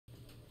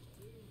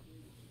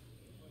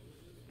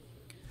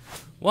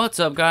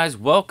What's up, guys?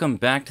 Welcome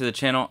back to the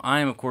channel.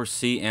 I am, of course,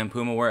 C and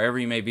Puma, wherever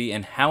you may be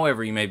and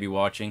however you may be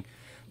watching.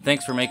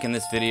 Thanks for making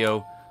this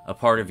video a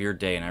part of your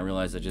day, and I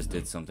realized I just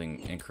did something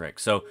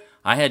incorrect. So,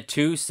 I had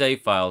two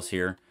save files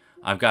here.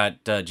 I've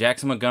got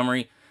Jackson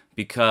Montgomery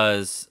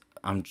because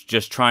I'm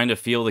just trying to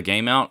feel the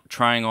game out,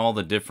 trying all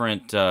the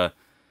different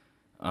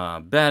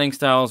batting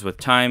styles with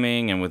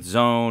timing and with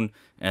zone,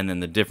 and then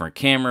the different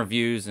camera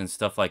views and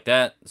stuff like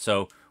that.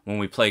 So, when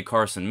we play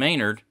Carson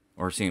Maynard,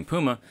 or C and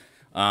Puma,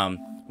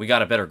 we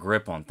got a better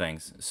grip on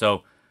things.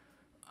 So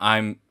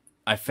I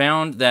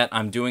found that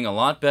I'm doing a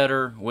lot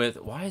better with...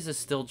 Why is this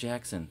still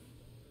Jackson?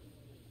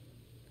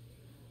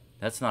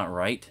 That's not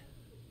right.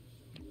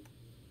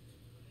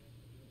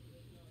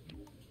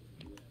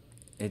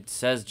 It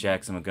says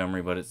Jackson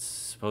Montgomery, but it's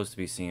supposed to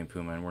be C and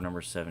Puma, and we're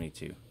number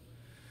 72.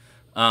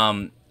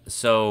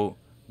 So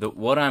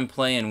what I'm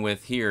playing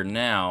with here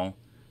now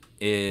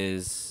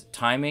is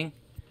timing,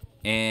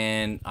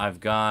 and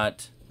I've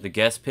got the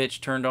guest pitch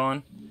turned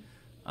on.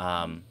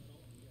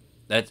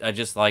 I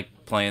just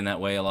like playing that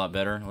way a lot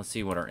better. Let's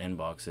see what our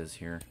inbox is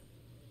here.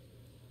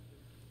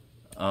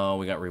 Oh,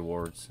 we got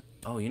rewards.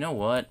 Oh, you know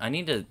what? I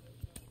need to...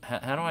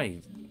 How do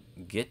I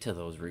get to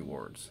those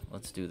rewards?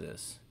 Let's do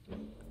this.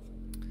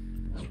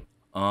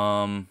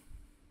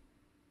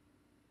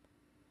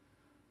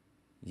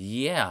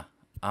 Yeah,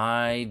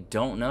 I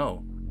don't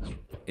know.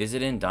 Is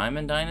it in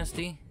Diamond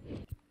Dynasty?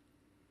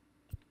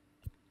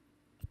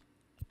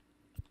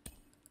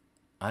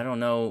 I don't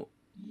know.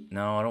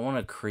 No, I don't want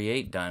to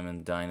create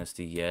Diamond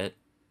Dynasty yet.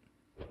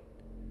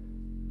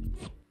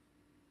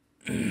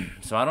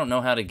 So I don't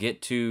know how to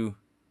get to...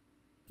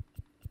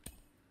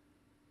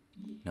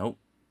 Nope.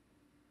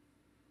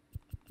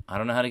 I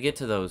don't know how to get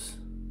to those.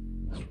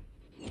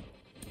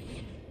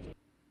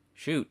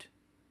 Shoot.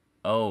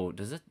 Oh,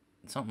 does it...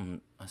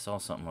 Something... I saw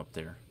something up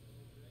there.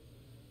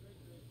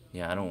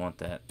 Yeah, I don't want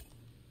that.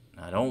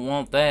 I don't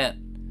want that.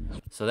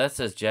 So that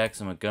says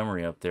Jackson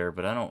Montgomery up there,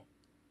 but I don't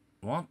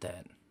want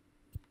that.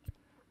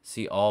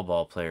 See all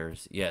ball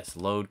players. Yes,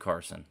 load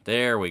Carson.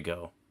 There we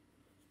go.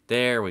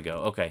 There we go.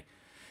 Okay.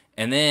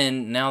 And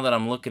then, now that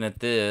I'm looking at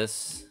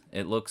this,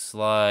 it looks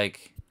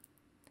like...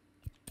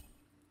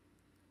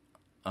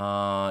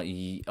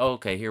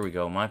 okay, here we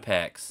go. My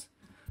packs.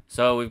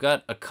 So, we've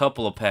got a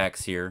couple of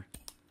packs here.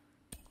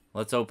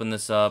 Let's open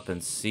this up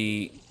and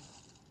see...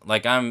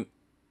 Like, I'm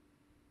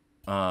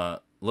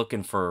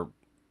looking for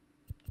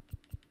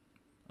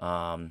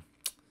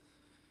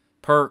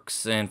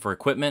perks and for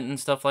equipment and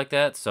stuff like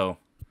that, so...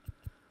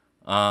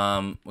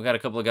 we got a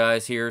couple of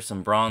guys here,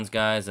 some bronze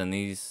guys, and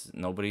these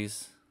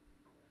nobodies.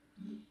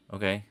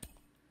 Okay.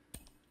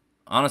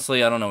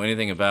 Honestly, I don't know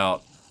anything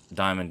about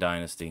Diamond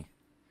Dynasty.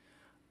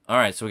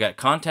 Alright, so we got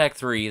Contact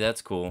 3,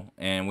 that's cool.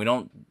 And we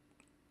don't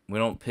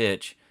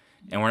pitch.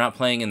 And we're not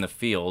playing in the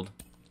field.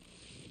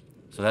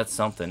 So that's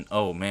something.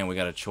 Oh, man, we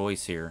got a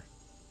choice here.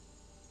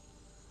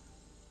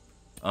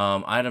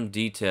 Item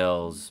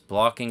details.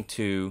 Blocking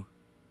 2.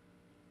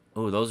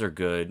 Oh, those are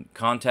good.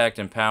 Contact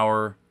and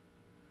power.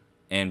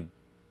 And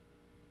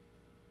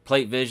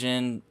plate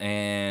vision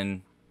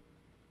and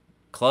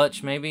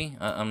clutch, maybe?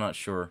 I'm not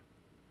sure.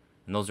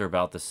 And those are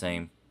about the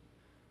same.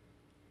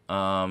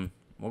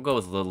 We'll go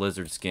with the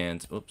lizard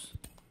skins. Oops.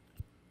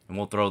 And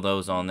we'll throw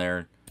those on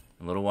there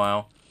in a little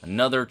while.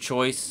 Another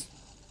choice.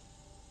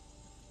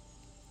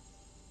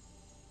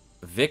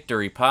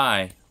 Victory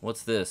Pie.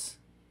 What's this?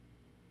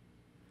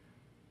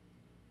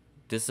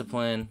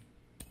 Discipline.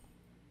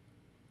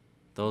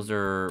 Those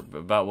are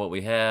about what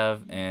we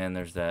have, and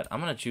there's that. I'm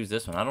going to choose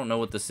this one. I don't know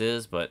what this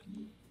is, but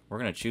we're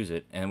going to choose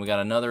it. And we got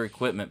another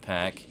equipment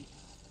pack.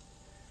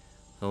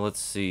 So let's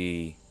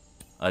see.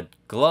 A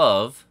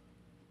glove.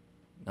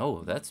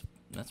 Oh, that's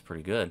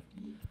pretty good.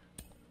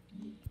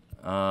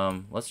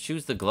 Let's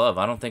choose the glove.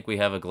 I don't think we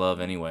have a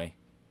glove anyway.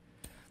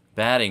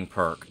 Batting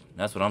perk.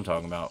 That's what I'm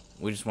talking about.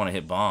 We just want to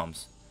hit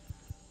bombs.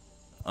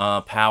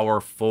 Power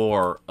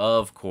 4,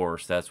 of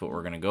course. That's what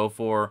we're going to go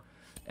for.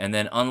 And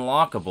then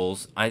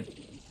unlockables,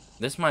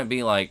 this might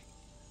be like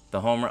the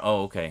home run.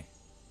 Oh, okay.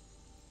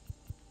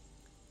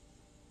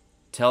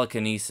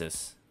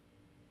 Telekinesis.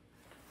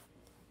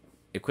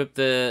 Equip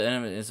the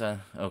enemy.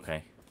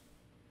 Okay.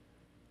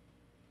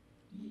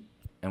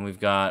 And we've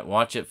got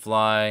watch it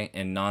fly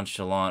and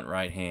nonchalant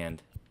right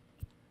hand.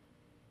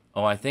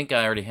 Oh, I think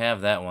I already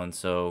have that one,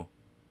 so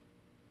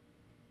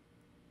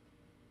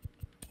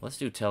let's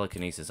do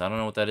telekinesis. I don't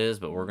know what that is,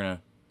 but we're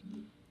gonna...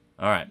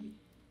 Alright.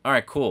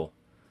 Alright, cool.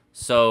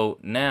 So,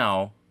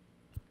 now,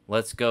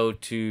 let's go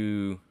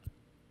to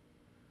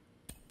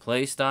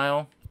play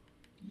style.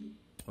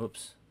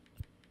 Oops.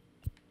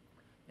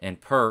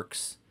 And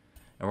perks.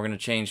 And we're going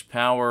to change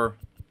power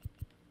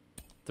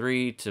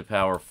 3 to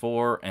power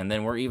 4. And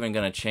then we're even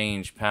going to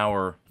change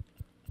power...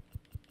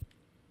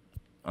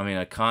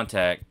 a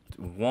contact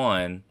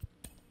 1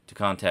 to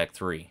contact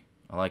 3.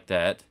 I like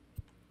that.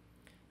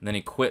 And then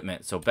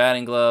equipment. So,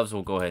 batting gloves,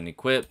 we'll go ahead and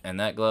equip. And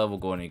that glove, we'll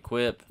go ahead and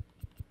equip.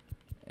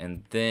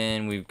 And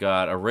then we've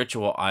got a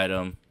ritual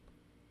item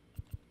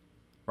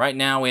Right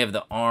now we have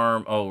the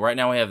arm. Oh, right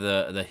now we have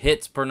the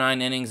hits per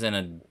 9 innings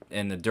and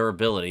the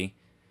durability.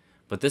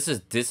 But this is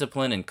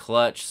discipline and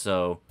clutch,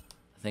 so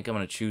I think I'm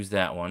going to choose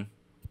that one.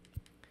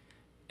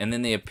 And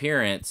then the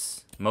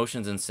appearance,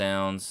 motions and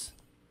sounds,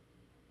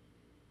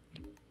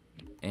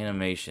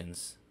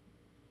 animations.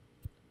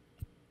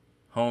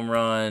 Home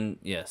run,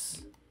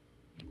 yes.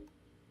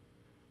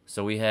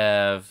 So we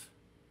have...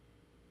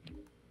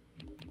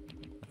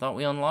 I thought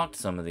we unlocked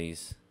some of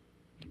these.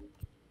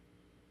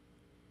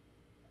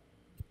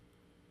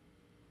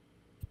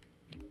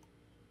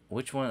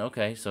 Which one?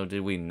 Okay, so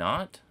did we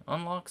not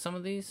unlock some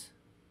of these?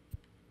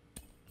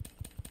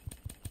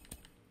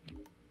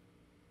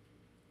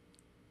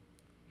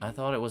 I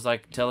thought it was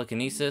like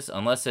telekinesis,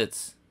 unless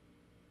it's...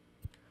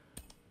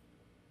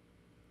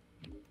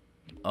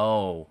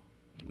 Oh,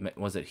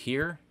 was it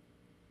here?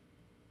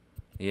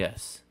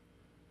 Yes.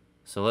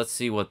 So let's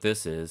see what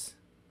this is.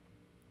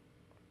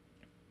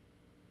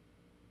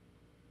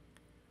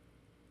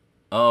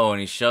 Oh, and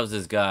he shoves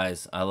his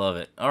guys. I love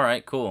it.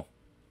 Alright, cool.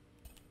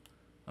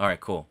 Alright,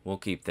 cool. We'll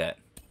keep that.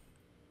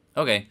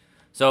 Okay,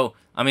 so,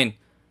 I mean,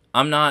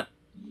 I'm not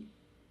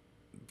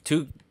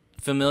too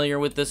familiar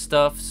with this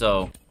stuff,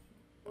 so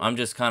I'm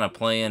just kind of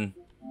playing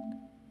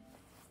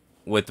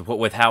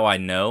with how I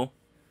know.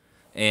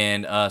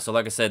 And so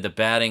like I said, the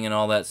batting and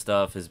all that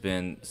stuff has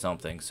been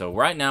something. So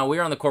right now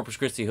we're on the Corpus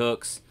Christi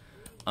Hooks.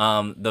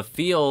 The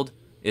field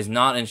is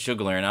not in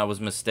Sugar Land. I was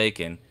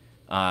mistaken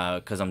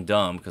because I'm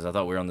dumb because I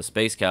thought we were on the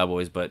Space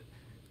Cowboys. But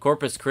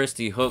Corpus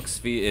Christi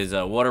Hooks is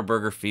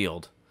Whataburger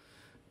Field.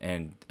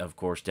 And of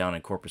course down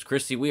in Corpus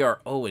Christi we are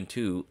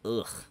 0-2.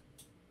 Ugh.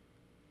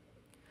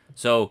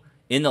 So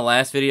in the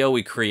last video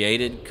we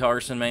created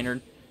Carson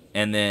Maynard.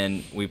 And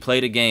then we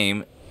played a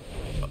game.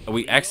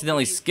 We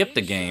accidentally skipped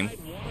a game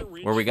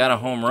where we got a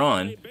home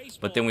run,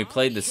 but then we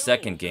played the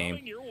second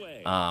game.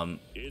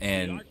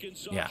 And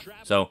yeah,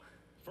 so,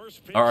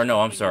 or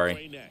no, I'm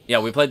sorry. Yeah,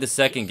 we played the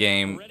second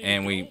game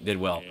and we did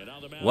well.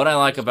 What I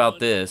like about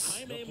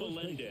this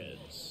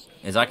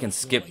is I can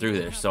skip through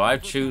there. So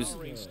I've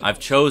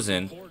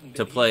chosen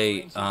to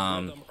play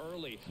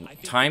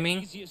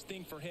timing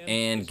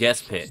and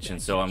guess pitch,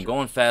 and so I'm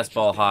going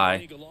fastball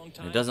high.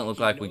 And it doesn't look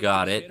like we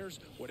got it.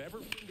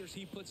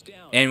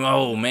 And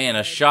oh man,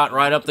 a shot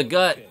right up the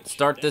gut.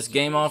 Start this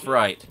game off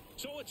right.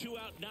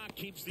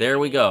 There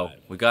we go.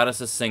 We got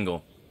us a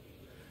single.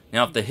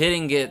 Now if the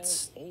hitting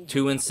gets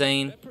too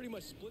insane,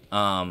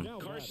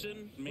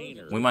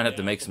 we might have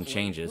to make some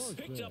changes.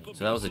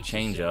 So that was a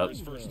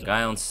changeup.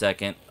 Guy on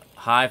second.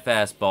 High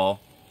fastball.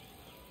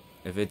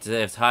 If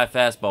it's high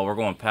fastball, we're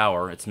going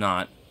power. It's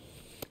not.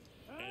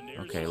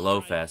 Okay, low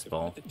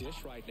fastball.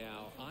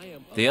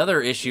 The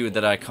other issue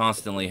that I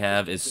constantly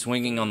have is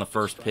swinging on the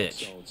first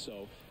pitch.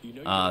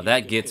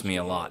 That gets me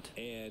a lot.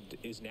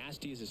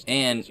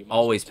 And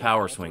always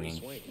power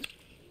swinging.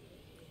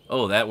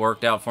 Oh, that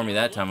worked out for me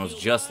that time. I was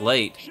just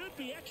late.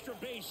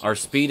 Our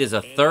speed is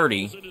a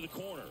 30.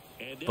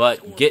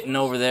 But getting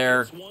over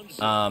there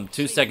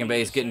to second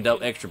base, getting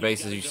extra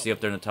bases, you see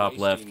up there in the top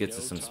left, gets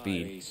us some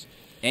speed.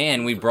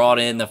 And we brought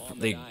in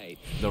the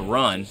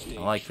run. I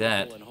like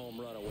that.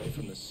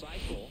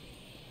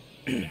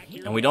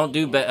 And we don't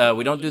do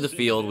the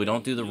field, we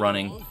don't do the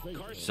running.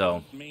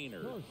 So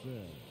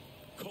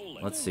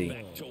let's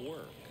see.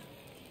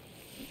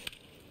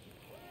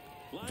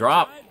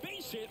 Drop.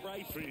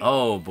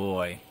 Oh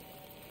boy,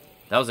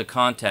 that was a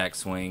contact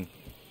swing.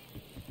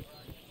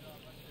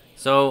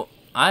 So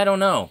I don't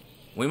know.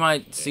 We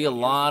might see a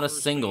lot of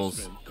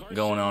singles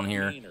going on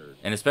here,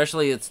 and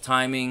especially its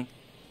timing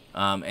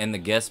and the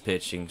guess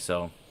pitching.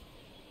 So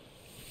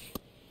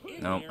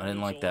no, I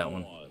didn't like that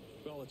one.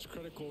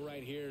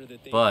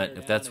 But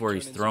if that's where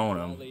he's throwing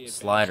them,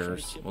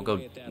 sliders, we'll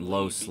go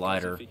low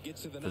slider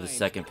for the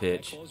second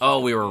pitch. Oh,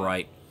 we were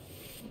right.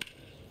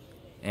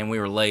 And we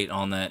were late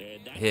on that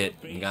hit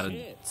and got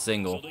a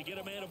single.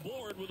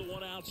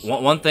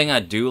 One thing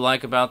I do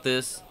like about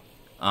this,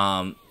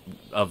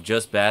 of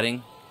just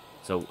batting,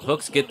 so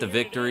hooks get the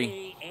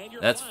victory.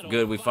 That's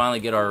good. We finally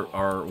get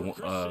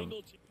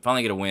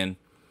finally get a win.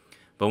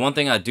 But one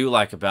thing I do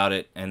like about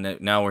it,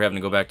 and now we're having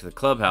to go back to the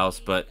clubhouse,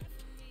 but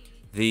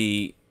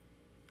the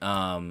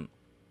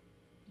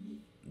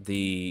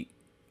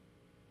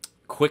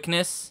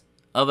quickness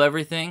of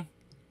everything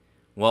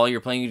while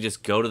you're playing, you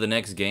just go to the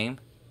next game,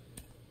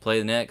 play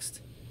the next.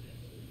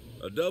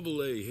 A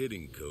double-A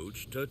hitting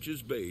coach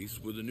touches base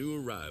with a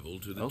new arrival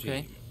to the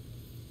team.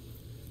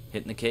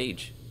 Hitting the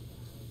cage.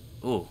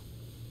 Ooh,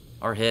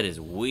 our head is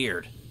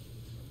weird.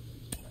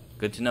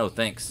 Good to know,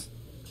 thanks.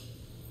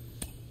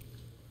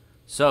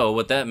 So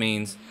what that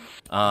means,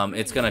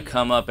 it's gonna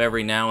come up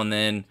every now and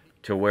then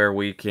to where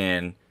we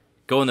can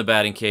go in the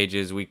batting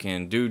cages, we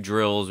can do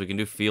drills, we can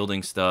do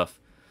fielding stuff,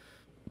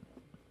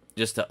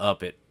 just to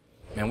up it.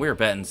 Man, we were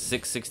batting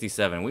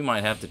 667. We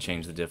might have to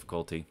change the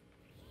difficulty.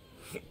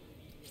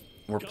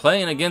 We're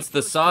playing against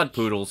the Sod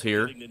Poodles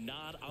here.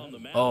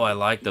 Oh, I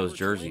like those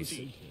jerseys.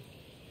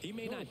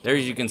 There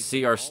you can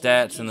see our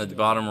stats in the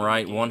bottom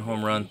right. 1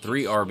 home run,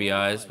 3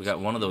 RBIs. We got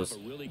 2 of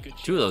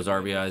those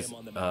RBIs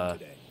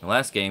The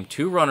last game,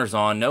 2 runners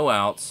on, no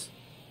outs.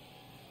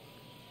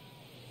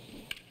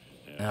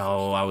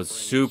 Oh, I was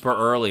super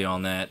early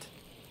on that.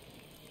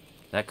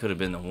 That could have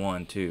been the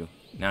one, too.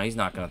 Now he's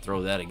not going to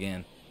throw that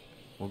again.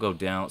 We'll go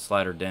down,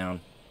 slider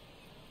down.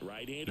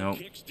 Nope.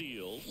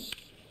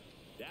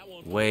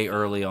 Way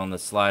early on the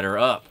slider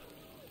up.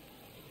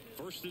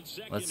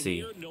 Let's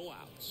see.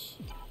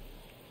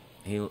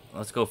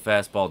 Let's go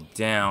fastball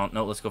down.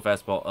 No, let's go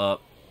fastball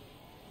up.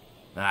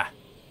 Ah.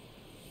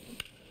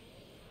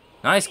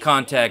 Nice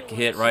contact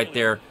hit right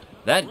there.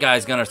 That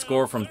guy's going to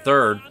score from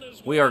third.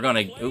 We are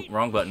going to... Oop,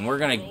 wrong button. We're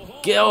going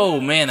to... Oh,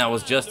 man, that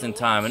was just in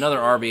time. Another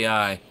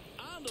RBI.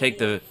 Take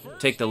the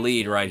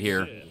lead right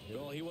here.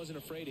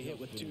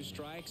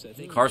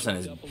 Carson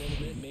is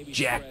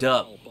jacked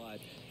up.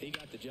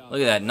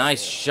 Look at that.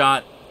 Nice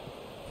shot.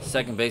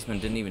 Second baseman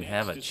didn't even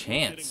have a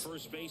chance.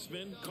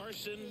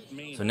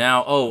 So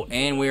now... Oh,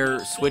 and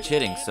we're switch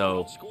hitting.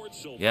 So,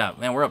 yeah,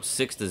 man, we're up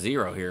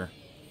 6-0 here.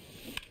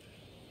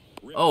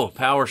 Oh,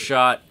 power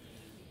shot.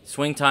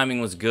 Swing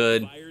timing was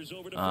good.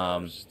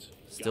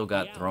 Still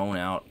got thrown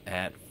out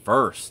at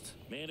first.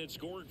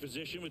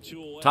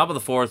 Top of the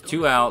fourth,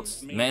 2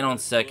 outs. Man on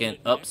second,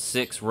 up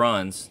 6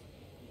 runs.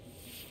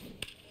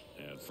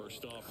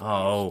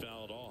 Oh,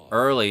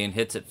 early and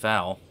hits it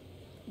foul.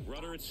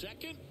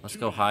 Let's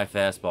go high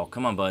fastball.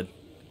 Come on, bud.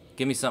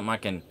 Give me something I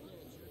can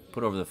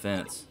put over the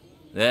fence.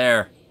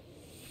 There.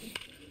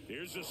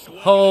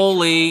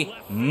 Holy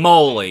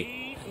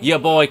moly. Ya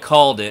boy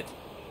called it.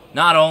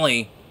 Not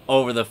only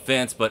over the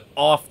fence, but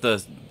off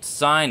the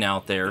sign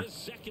out there.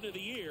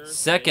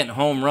 Second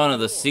home run of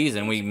the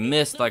season. We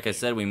missed, like I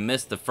said, we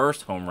missed the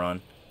first home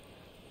run.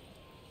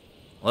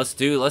 Let's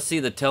see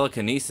the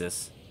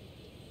telekinesis.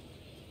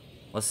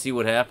 Let's see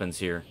what happens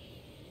here.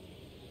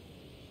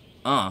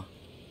 Oh,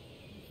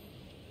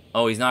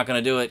 he's not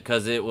going to do it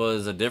because it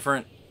was a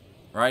different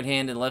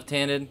right-handed,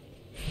 left-handed.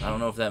 I don't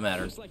know if that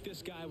matters.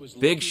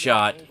 Big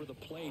shot.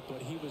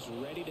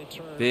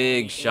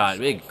 Big shot.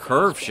 Big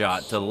curve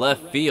shot to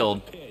left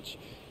field.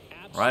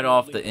 Right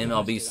off the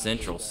MLB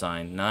Central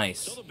sign.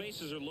 Nice.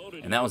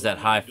 And that was that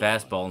high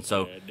fastball. And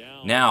so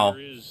now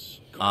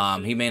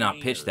he may not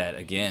pitch that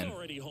again.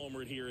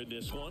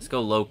 Let's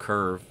go low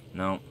curve.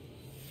 No.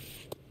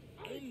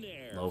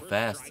 Low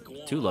fast.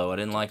 Too low. I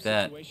didn't like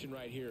that.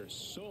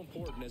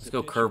 Let's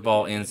go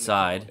curveball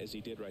inside.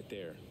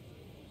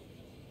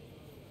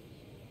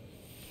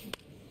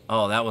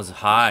 Oh, that was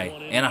high.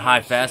 And a high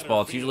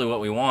fastball. It's usually what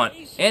we want.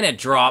 And it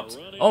dropped.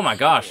 Oh my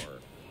gosh.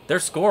 They're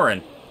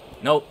scoring.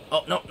 Nope.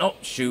 Oh, no, no.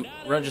 Shoot.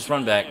 Just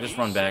run back. Just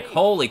run back.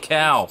 Holy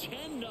cow.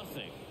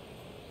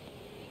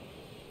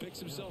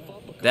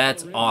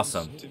 That's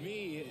awesome.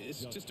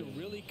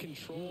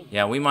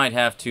 Yeah, we might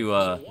have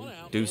to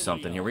do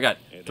something here. We got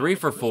 3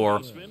 for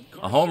 4,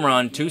 a home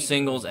run, 2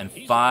 singles, and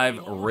 5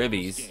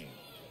 ribbies.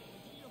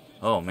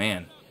 Oh,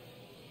 man.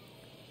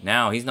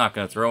 Now he's not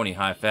going to throw any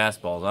high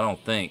fastballs, I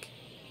don't think.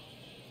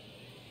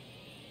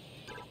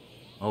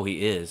 Oh,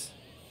 he is.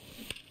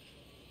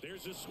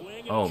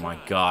 Oh, my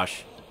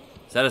gosh.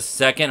 Is that a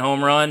second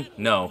home run?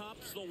 No.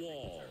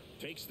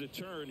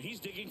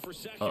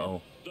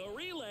 Uh-oh.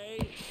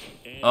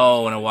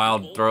 Oh, and a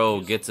wild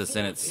throw gets us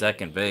in at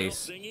second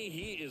base.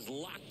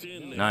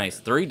 Nice.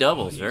 3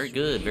 doubles. Very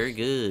good. Very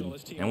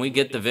good. And we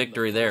get the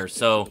victory there.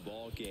 So,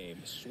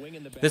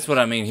 this is what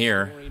I mean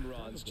here.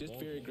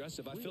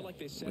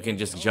 We can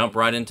just jump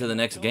right into the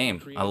next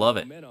game. I love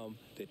it.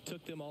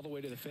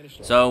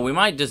 So, we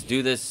might just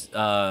do this,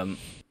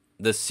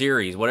 the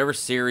series, whatever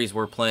series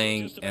we're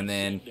playing, and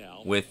then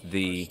with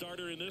the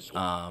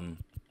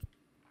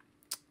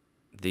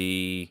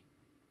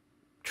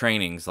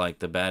trainings, like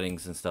the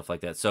battings and stuff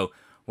like that. So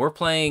we're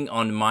playing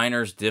on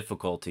Minor's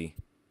difficulty.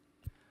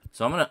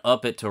 So I'm going to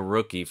up it to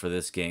rookie for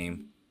this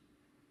game.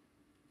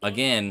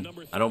 Again,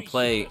 I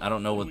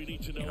don't know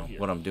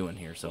what I'm doing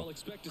here. So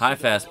high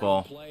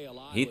fastball.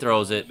 He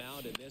throws it.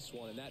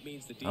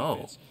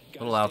 Oh, a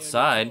little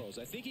outside.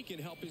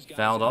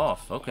 Fouled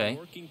off. Okay.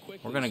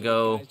 We're going to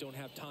go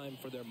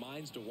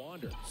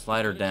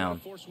slider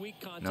down.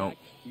 Nope.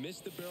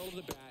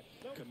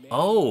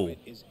 Oh,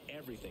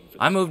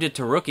 I moved it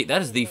to rookie.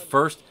 That is the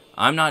first,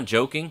 I'm not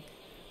joking,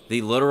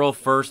 the literal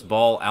first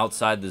ball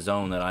outside the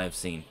zone that I have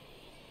seen.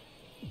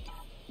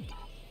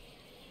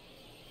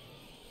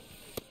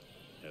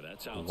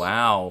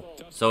 Wow.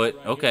 So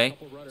okay.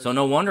 So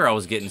no wonder I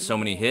was getting so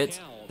many hits.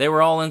 They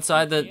were all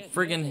inside the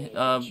friggin'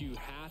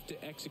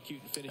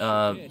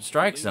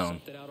 strike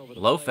zone.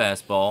 Low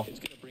fastball.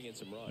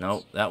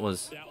 Nope, that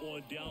was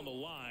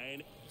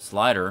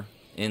slider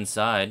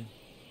inside.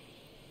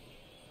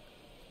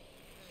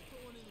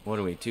 What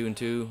are we,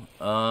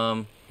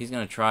 2-2? He's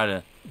going to try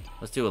to...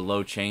 Let's do a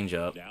low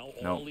changeup.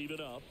 Nope.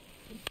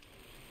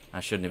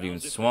 I shouldn't have even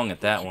swung at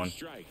that one.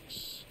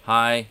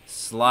 High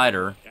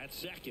slider.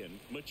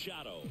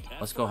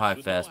 Let's go high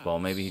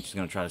fastball. Maybe he's just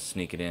going to try to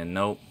sneak it in.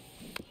 Nope.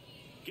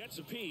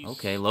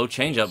 Okay, low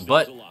changeup.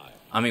 But,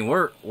 I mean,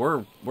 we're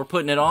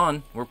putting it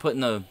on. We're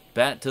putting the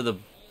bat to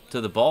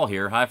the ball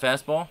here. High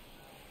fastball.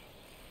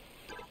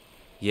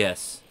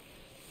 Yes.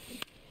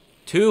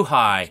 Too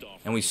high.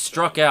 And we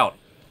struck out.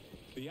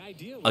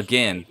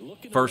 Again.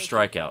 First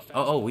strikeout.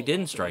 Oh, we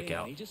didn't strike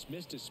out.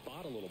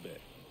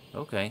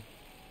 Okay.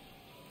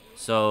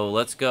 So,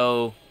 let's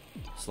go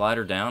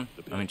slider down.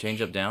 I mean,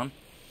 change up down.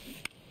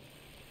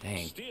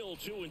 Dang. Still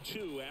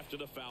 2-2 after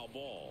the foul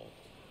ball.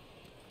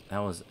 That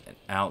was an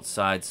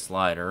outside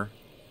slider.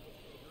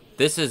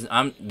 This is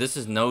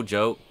no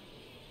joke.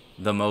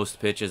 The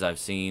most pitches I've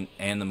seen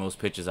and the most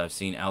pitches I've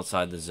seen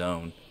outside the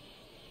zone.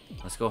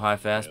 Let's go high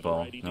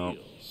fastball. Nope.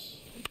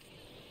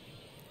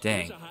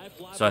 Dang.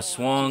 So I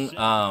swung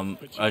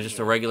just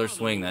a regular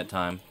swing that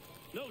time.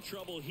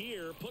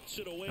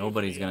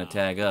 Nobody's going to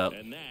tag up.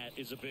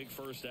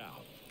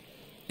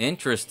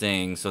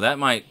 Interesting. So that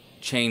might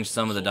change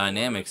some of the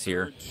dynamics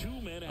here.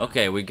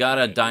 Okay, we got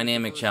a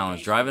dynamic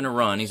challenge. Driving a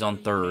run. He's on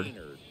third.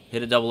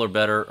 Hit a double or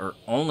better, or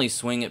only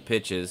swing at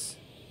pitches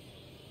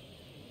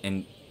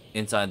and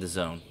inside the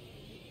zone.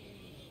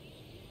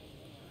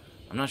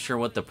 I'm not sure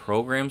what the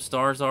program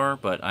stars are,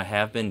 but I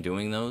have been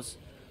doing those.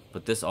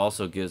 But this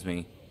also gives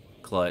me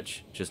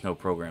clutch, just no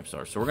program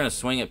stars. So we're going to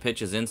swing at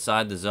pitches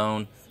inside the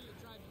zone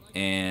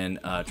and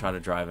try to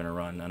drive in a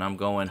run. And I'm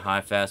going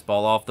high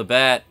fastball off the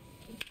bat.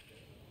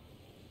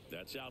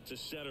 That's out to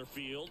center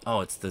field.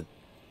 Oh, it's the...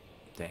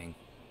 Dang.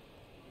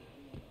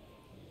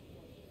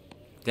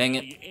 Dang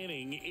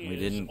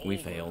it. We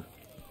failed.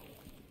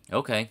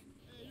 Okay.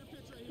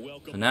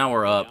 So now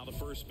we're up.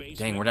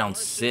 Dang, we're down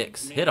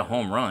 6. Hit a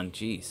home run.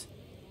 Jeez.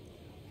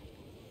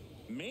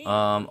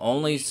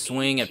 Only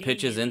swing at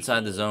pitches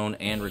inside the zone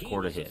and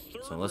record a hit.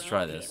 So let's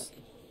try this.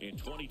 I'm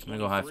going to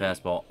go high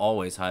fastball.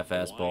 Always high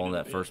fastball on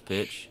that first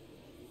pitch.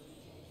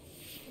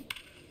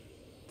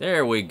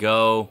 There we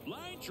go.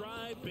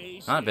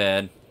 Not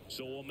bad.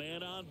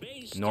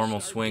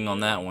 Normal swing on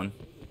that one.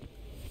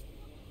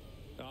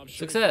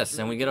 Success,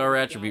 and we get our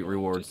attribute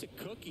rewards.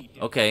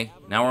 Okay,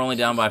 now we're only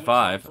down by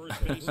 5.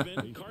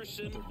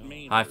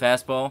 High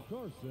fastball?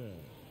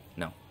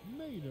 No.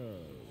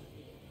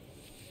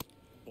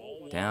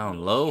 Down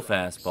low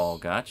fastball.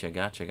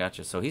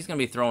 Gotcha. So he's going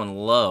to be throwing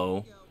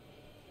low.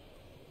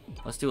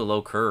 Let's do a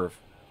low curve.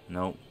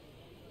 Nope.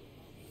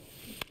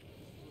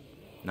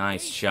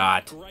 Nice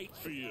shot.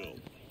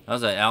 That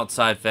was an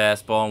outside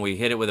fastball, and we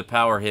hit it with a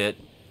power hit.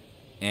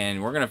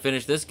 And we're going to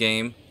finish this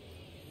game.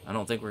 I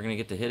don't think we're going to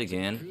get to hit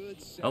again.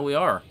 Oh, we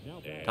are.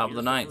 Top of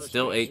the ninth.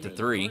 Still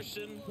 8-3.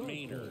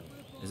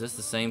 Is this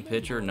the same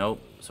pitcher?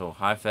 Nope. So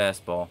high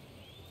fastball.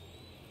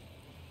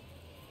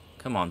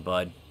 Come on,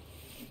 bud.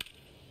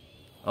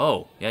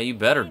 Oh, yeah, you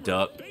better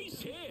duck.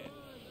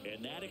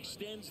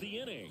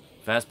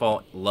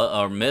 Fastball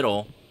or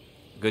middle.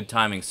 Good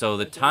timing. So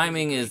the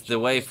timing is the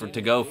way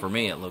to go for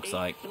me, it looks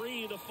like.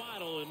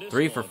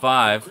 3 for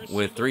 5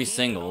 with 3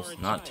 singles.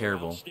 Not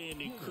terrible.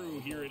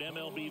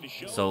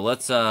 So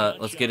let's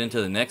get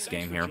into the next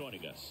game here.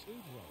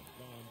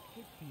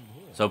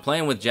 So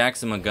playing with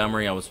Jackson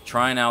Montgomery, I was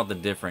trying out the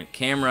different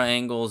camera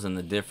angles and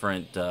the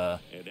different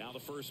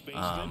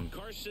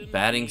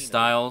batting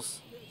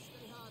styles.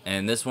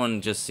 And this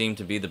one just seemed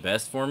to be the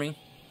best for me.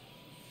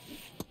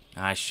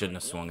 I shouldn't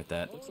have swung at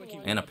that.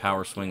 And a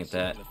power swing at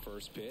that.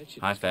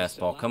 High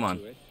fastball. Come on.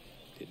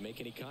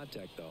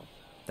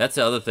 That's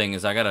the other thing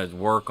is I got to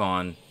work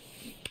on...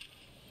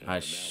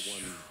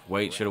 should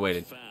have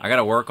waited. I got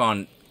to work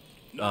on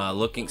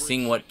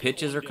seeing what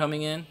pitches are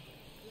coming in.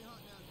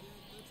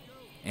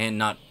 And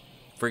not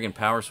friggin'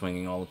 power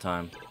swinging all the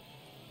time.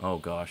 Oh,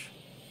 gosh.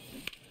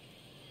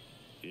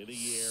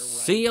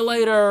 See you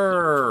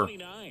later!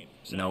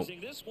 Nope.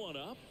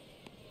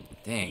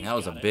 Dang, that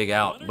was a big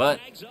out. But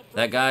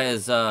that guy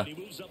is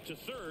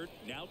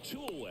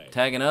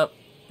tagging up.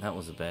 That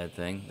was a bad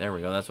thing. There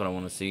we go. That's what I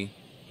want to see.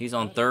 He's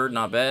on third.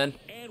 Not bad.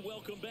 And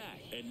welcome back.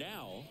 And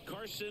now,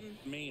 Carson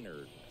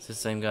Maynard. It's the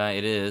same guy.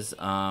 It is.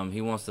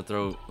 He wants to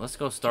throw. Let's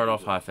go start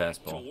off high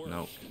fastball.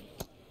 Nope.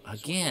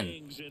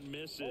 Again.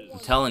 I'm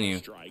telling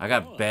you, I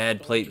got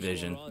bad plate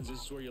vision.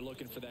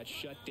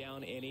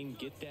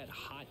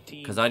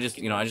 Because I just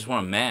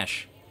want to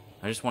mash.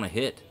 I just want to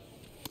hit.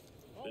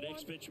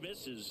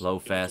 Low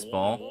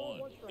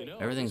fastball.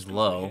 Everything's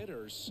low.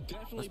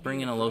 Let's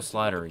bring in a low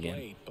slider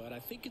again.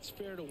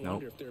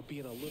 Nope.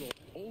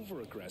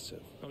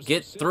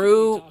 Get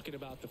through.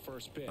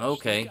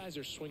 Okay.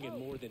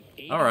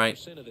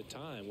 Alright.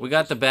 We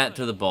got the bat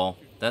to the ball.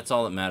 That's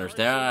all that matters.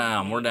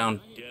 Damn, we're down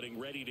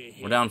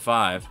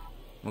 5.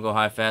 We'll go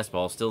high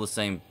fastball. Still the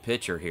same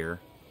pitcher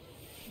here.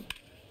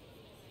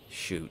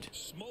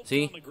 Shoot.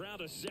 See?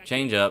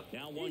 Change up.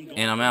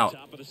 And I'm out.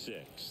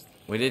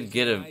 We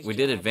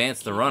did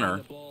advance the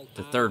runner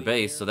to third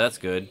base, so that's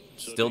good.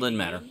 Still didn't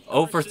matter.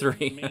 0 for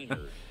 3.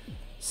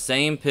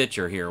 Same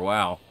pitcher here.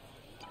 Wow.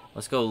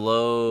 Let's go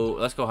low.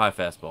 Let's go high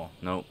fastball.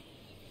 Nope.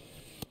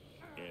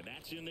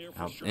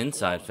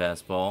 Inside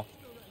fastball.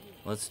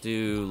 Let's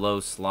do low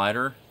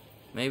slider,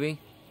 maybe.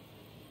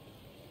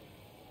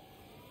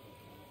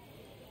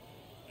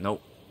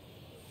 Nope.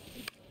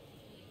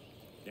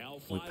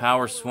 We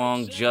power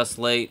swung just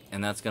late,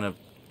 and that's going to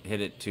hit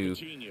it to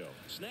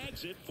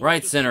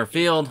right center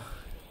field.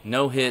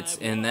 No hits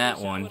in that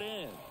one.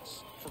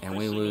 And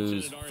we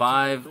lose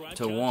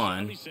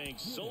 5-1.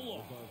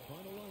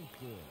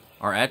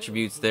 Our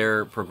attributes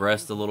there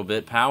progressed a little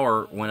bit.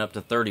 Power went up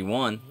to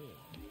 31.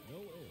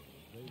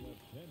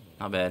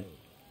 Not bad.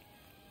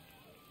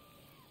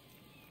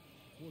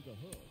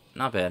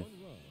 Not bad.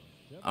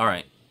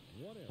 Alright.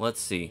 Let's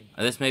see.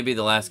 This may be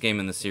the last game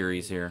in the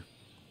series here.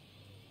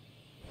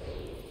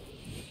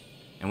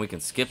 And we can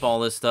skip all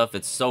this stuff.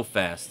 It's so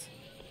fast.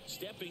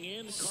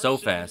 So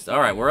fast.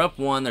 Alright, we're up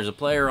 1. There's a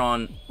player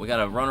on. We got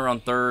a runner on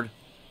third.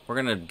 We're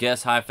going to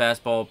guess high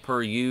fastball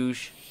per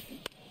usual.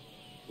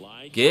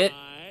 Get.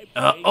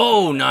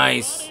 Oh,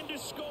 nice.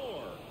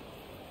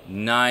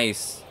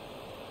 Nice.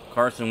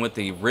 Carson with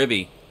the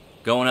ribby.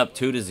 Going up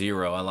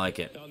 2-0. I like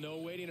it.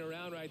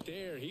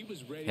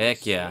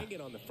 Heck yeah.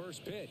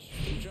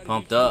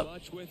 Pumped up.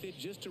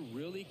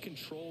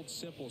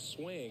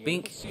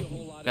 Bink.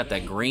 Got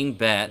that green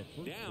bat.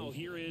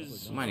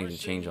 Might need to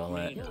change all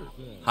that.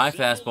 High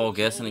fastball,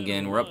 guessing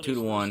again. We're up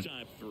 2-1.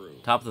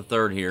 Top of the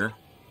third here.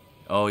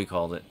 Oh, he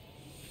called it.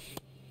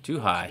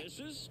 Too high.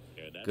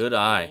 Good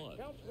eye.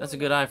 That's a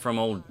good eye from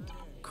old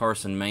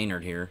Carson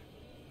Maynard here.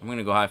 I'm going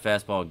to go high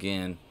fastball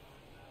again.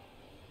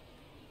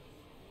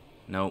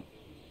 Nope.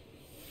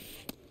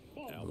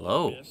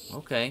 Low.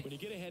 Okay.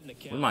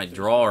 We might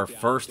draw our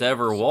first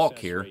ever walk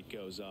here.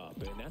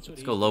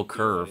 Let's go low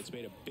curve.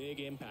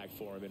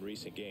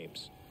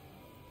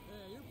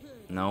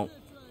 Nope.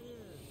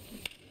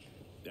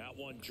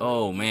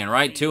 Oh, man.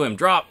 Right to him.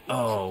 Drop.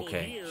 Oh,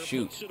 okay.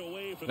 Shoot.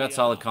 We got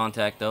solid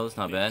contact, though. It's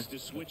not bad.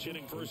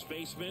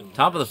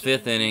 Top of the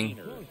 5th inning.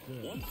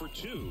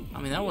 I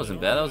mean, that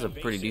wasn't bad. That was a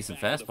pretty decent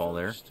fastball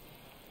there.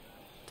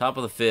 Top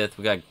of the 5th.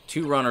 We got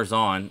 2 runners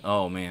on.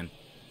 Oh, man.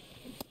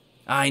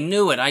 I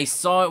knew it. I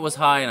saw it was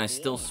high, and I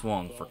still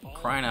swung. For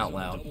crying out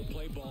loud.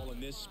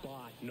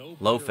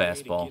 Low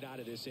fastball.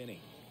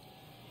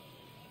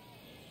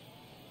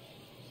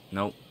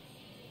 Nope.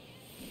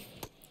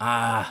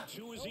 Ah.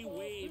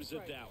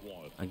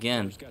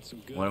 Again,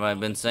 what have I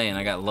been saying?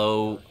 I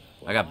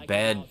got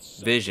bad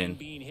vision.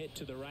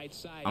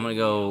 I'm going to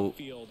go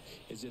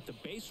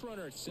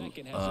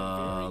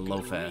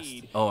low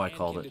fast. Oh, I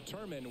called it.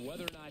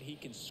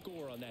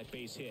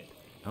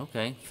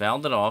 Okay,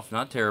 fouled it off.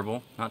 Not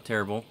terrible. Not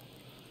terrible.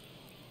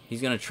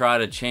 He's going to try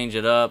to change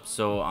it up,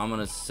 so I'm going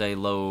to say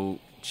low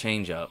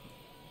change up.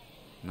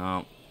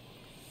 No.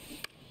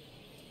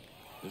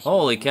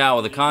 Holy cow,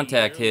 with a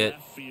contact hit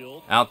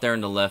out there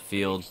in the left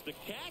field.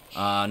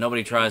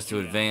 Nobody tries to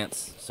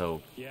advance,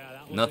 so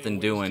nothing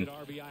doing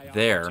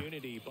there.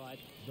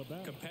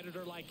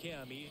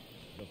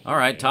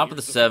 Alright, top of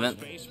the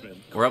 7th.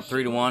 We're up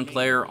 3-1.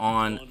 Player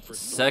on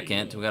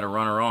second. We got a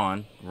runner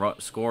on.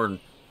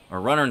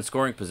 Runner in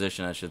scoring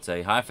position, I should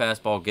say. High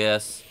fastball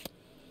guess.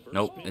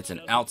 Nope, it's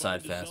an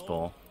outside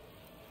fastball.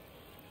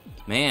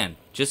 Man,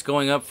 just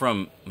going up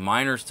from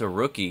minors to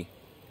rookie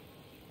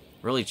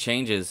really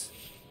changes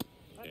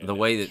the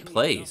way that it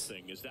plays.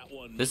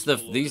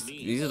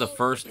 These are the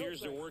first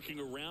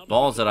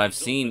balls that I've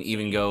seen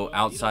even go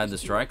outside the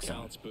strike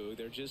zone.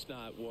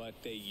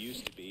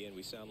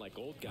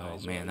 Oh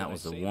man, that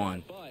was the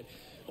one.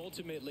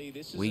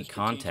 Weak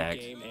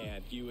contact.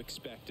 I'm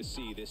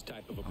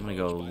gonna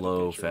go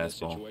low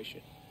fastball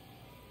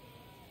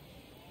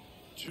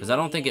because I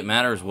don't think it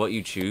matters what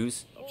you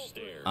choose.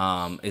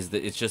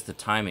 It's just the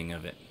timing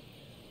of it.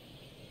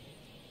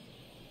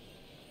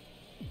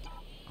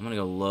 I'm gonna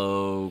go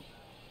low.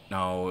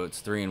 No,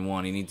 it's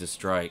 3-1. He needs a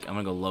strike. I'm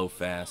gonna go low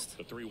fast.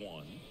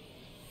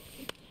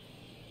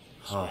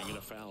 Oh.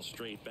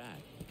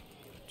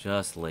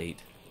 Just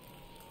late.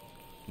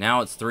 Now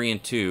it's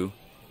 3-2.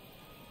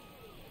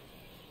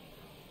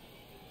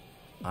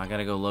 I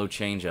gotta go low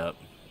changeup.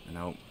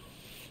 Nope.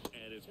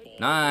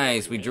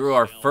 Nice. We drew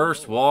our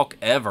first walk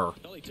ever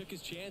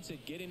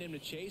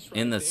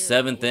in the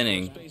 7th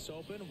inning.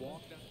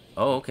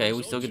 Oh, okay.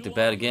 We still get to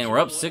bat again. We're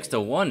up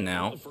 6-1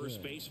 now.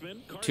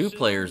 2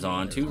 players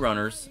on, 2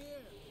 runners.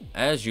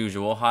 As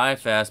usual, high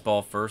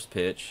fastball first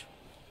pitch.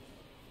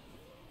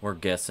 We're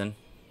guessing.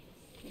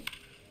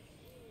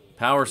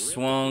 Power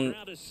swung.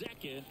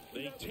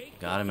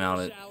 Got him out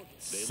at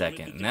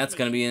second. And that's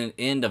going to be an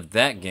end of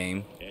that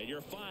game.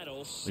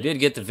 We did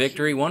get the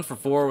victory. 1 for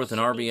 4 with an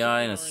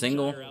RBI and a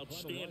single.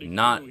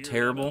 Not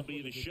terrible.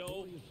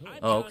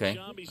 Oh, okay.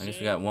 I guess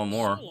we got one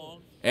more.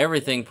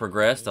 Everything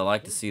progressed. I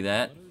like to see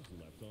that.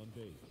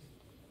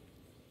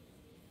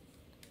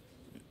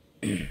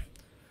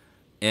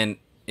 And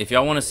if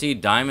y'all want to see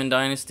Diamond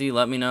Dynasty,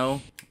 let me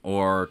know.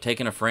 Or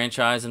taking a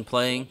franchise and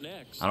playing.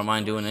 I don't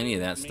mind doing any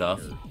of that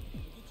stuff.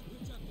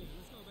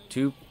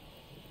 2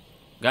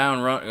 guy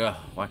on run.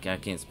 I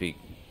can't speak.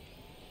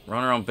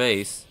 Runner on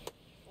base.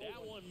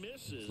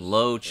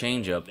 Low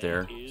change up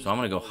there. So I'm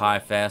going to go high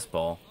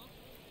fastball.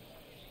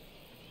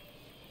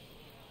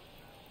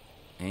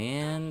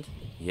 And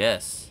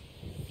yes.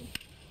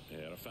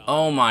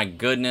 Oh my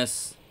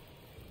goodness.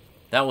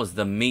 That was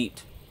the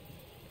meat.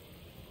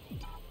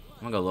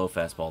 I'm going to go low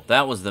fastball.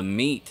 That was the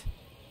meat.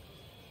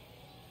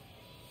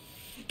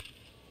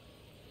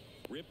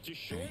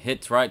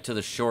 Hits right to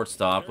the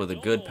shortstop with a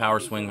good power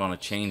swing on a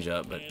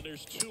changeup, but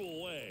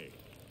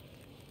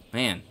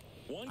man,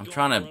 I'm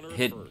trying to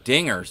hit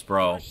dingers,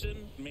 bro.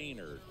 Carson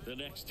Maynard, the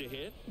next to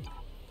hit.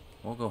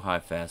 We'll go high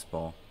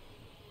fastball.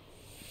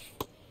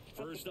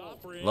 First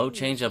off for him, Low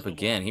changeup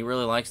again. He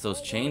really likes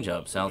those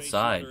changeups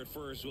outside at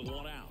first with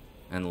one out.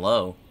 and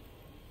low.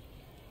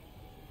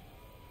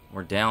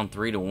 We're down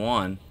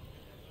 3-1.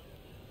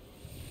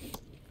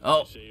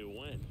 Oh, Say you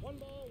win.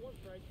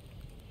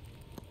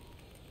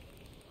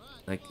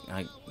 like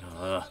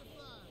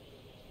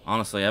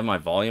honestly, I have my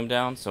volume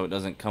down so it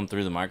doesn't come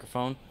through the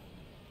microphone.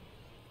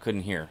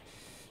 Couldn't hear,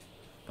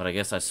 but I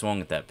guess I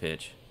swung at that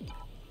pitch.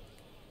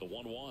 The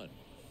 1-1.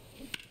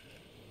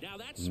 Now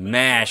that's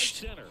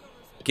Mashed.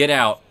 Get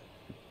out.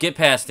 Get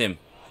past him.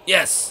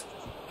 Yes.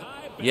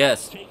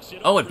 Yes.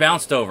 Oh, it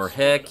bounced over.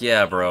 Heck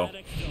yeah, bro.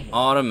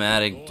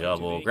 Automatic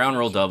double. Ground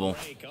roll double.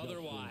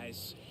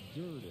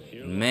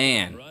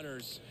 Man.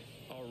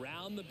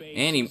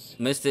 And he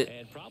missed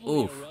it.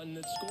 Oof.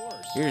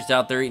 You're just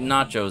out there eating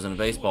nachos and a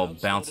baseball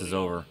bounces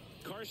over.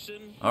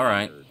 All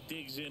right.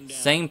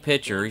 Same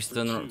pitcher. He's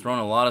throwing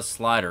a lot of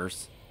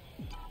sliders.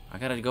 I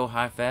got to go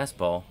high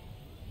fastball.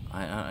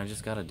 I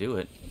just got to do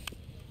it.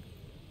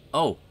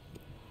 Oh.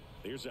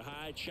 There's a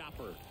high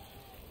chopper.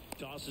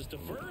 Tosses to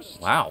first.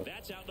 Wow.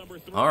 That's out number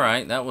 3. All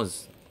right, that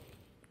was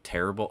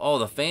terrible. Oh,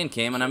 the fan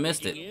came and I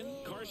missed it.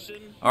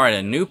 All right,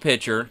 a new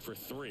pitcher. For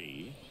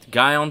 3.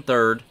 Guy on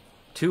third.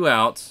 2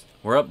 outs.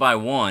 We're up by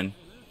 1.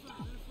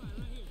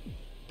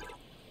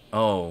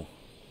 Oh.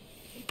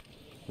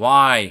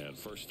 Why?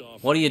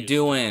 What are you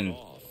doing?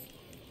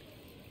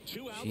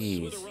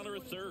 Jeez.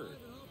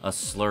 A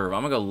slurve.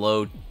 I'm gonna go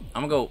low.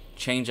 I'm gonna go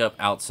change up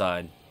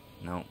outside.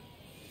 No.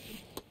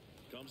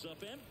 Comes up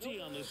empty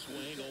on the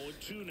swing.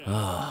 0-2 now.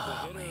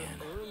 Oh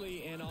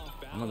man.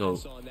 I'm gonna go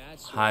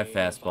high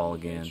fastball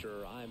again.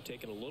 I'm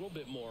taking a little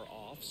bit more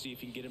off. See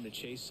if you can get him to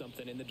chase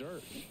something in the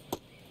dirt.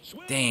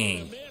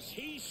 Dang.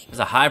 It's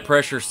a high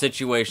pressure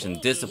situation.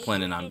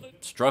 Discipline, and I'm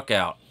struck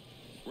out.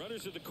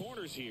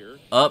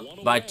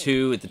 Up by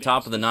 2 at the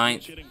top of the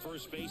 9th.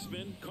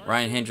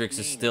 Ryan Hendricks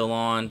is still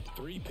on.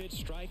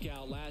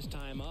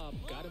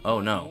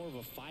 Oh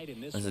no.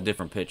 That's a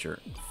different pitcher.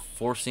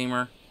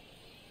 4-seamer.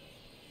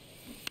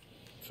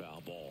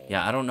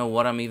 Yeah, I don't know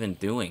what I'm even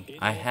doing.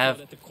 I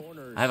have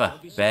a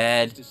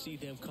bad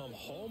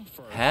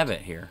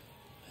habit here.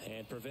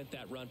 And prevent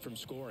that run from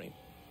scoring.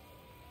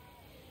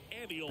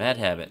 Bad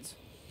habits.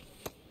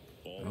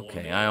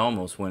 Okay, I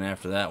almost went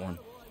after that one.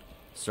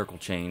 Circle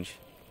change.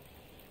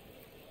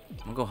 I'm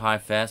gonna go high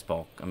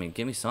fastball. I mean,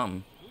 give me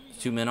something. It's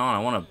 2 men on. I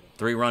want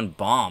a 3-run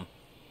bomb.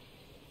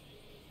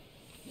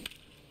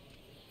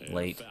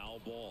 Late.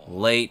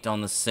 Late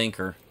on the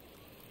sinker.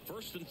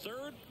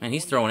 Man,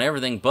 he's throwing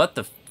everything but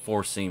the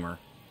 4-seamer.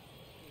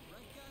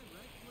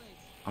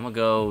 I'm gonna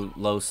go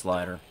low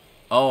slider.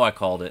 Oh, I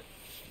called it.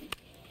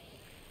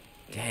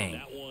 Dang.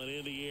 That one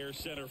in the air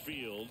center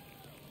field.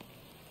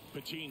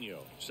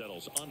 Patino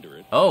settles under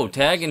it. Oh,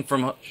 tagging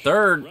from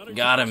third.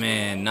 Got him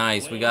in.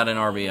 Nice. We got an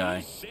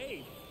RBI.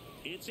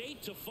 It's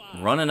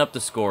 8-5. Running up the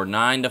score,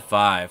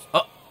 9-5.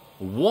 Oh,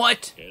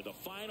 what? And the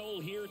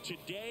final here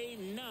today,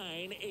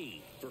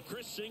 9-8. For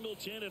Chris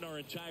Singleton and our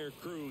entire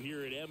crew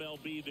here at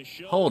MLB The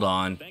Show. Hold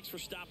on. Thanks for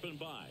stopping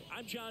by.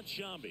 I'm John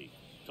Shambi.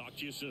 Talk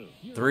to you soon.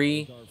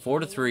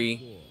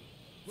 4-3,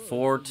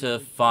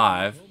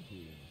 4-5.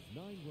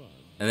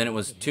 And then it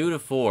was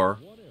 2-4.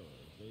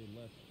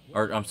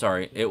 Or, I'm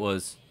sorry, it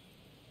was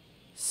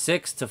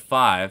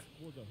 6-5.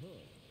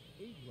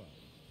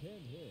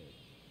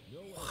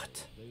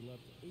 What?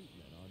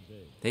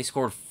 They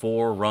scored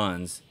 4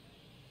 runs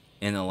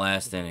in the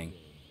last inning.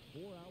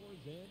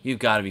 You've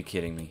got to be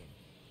kidding me.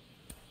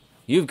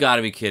 You've got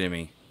to be kidding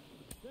me.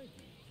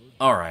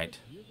 All right.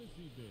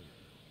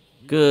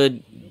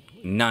 Good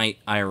night,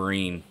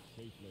 Irene.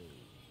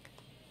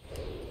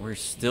 We're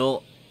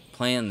still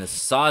playing the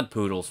Sod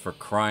Poodles, for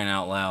crying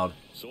out loud.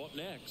 So up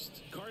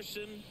next,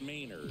 Carson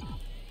Maynard.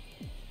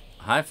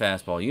 High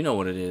fastball, you know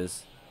what it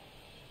is.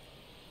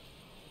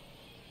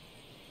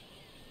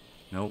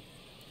 Nope.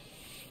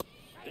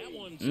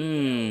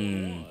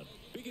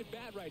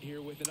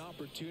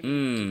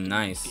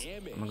 Nice.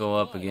 I'm gonna go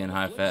up again,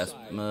 high fast.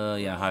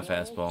 Yeah, high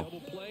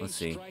fastball. Let's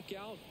see.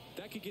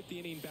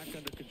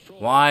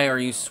 Why are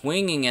you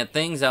swinging at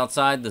things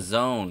outside the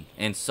zone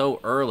and so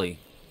early?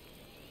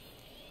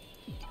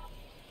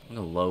 I'm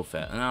gonna go low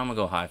fast. No, I'm gonna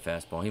go high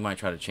fastball. He might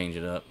try to change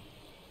it up.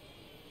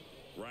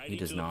 He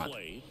does not.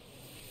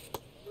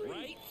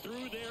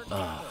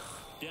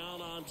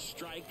 Down on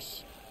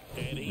strikes.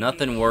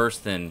 Nothing worse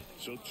than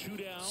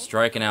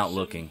striking out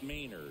looking.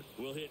 Maynard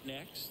will hit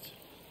next.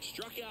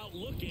 Struck out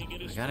looking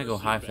at his I gotta go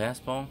high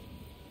fastball.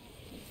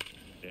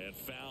 And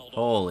fouled.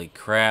 Holy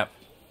crap.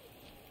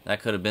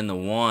 That could have been the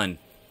one.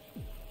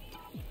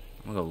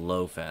 I'm gonna go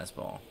low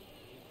fastball.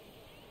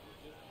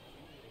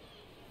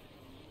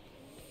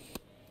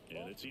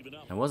 And it's even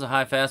up. It was a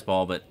high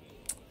fastball, but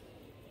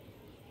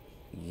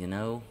you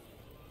know,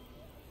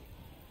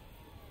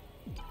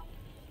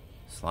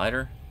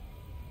 slider.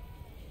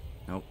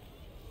 Nope.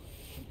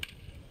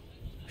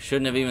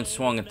 shouldn't have even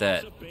swung at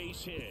that. That's a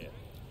base hit.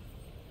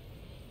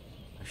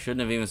 I shouldn't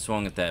have even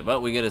swung at that.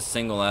 But we get a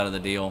single out of the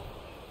deal.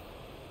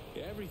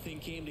 Everything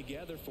came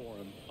together for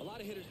him. A lot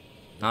of hitters.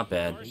 Not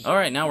bad. All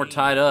right, now we're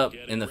tied up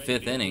in the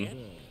 5th inning.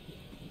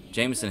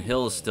 Jamison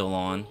Hill is still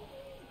on.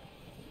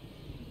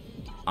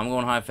 I'm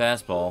going high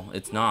fastball.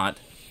 It's not.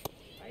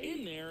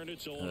 In there, and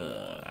it's all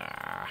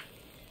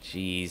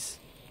Jeez.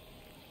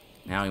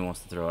 Now he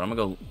wants to throw it. I'm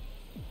gonna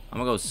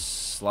go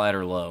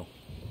slider low.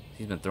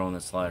 He's been throwing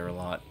this slider a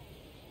lot.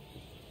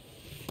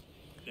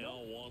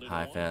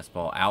 High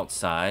fastball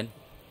outside.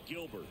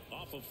 Gilbert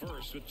off of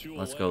first with 2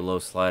 Let's away. go low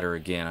slider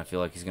again. I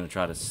feel like he's gonna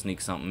try to sneak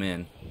something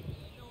in.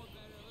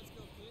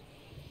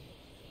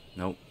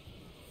 Nope.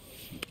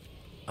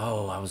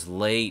 Oh, I was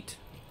late.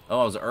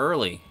 Oh, I was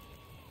early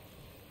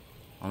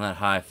on that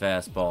high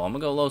fastball. I'm gonna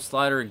go low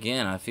slider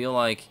again. I feel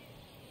like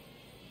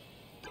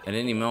at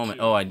any moment.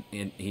 Oh,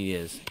 he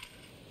is.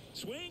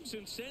 Swings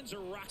and sends a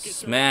rocket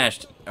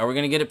Smashed. Are we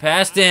gonna get it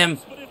past him?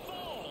 but it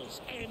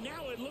falls, and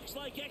now it looks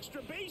like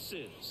extra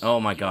bases. Oh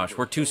my gosh,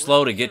 we're too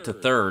slow to get to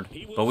third,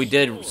 but we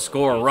did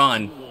score a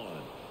run.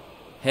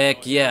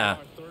 Heck yeah.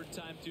 Our third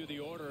time through the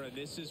order, and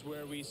this is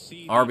where we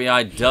see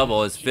RBI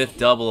double, his 5th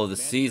double of the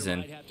season.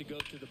 might have to go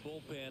to the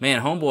bullpen.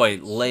 Man,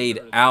 homeboy laid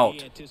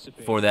out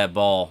for that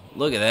ball.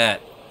 Look at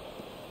that.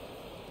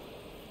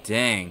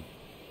 Dang.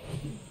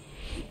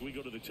 We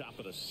go to the top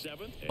of the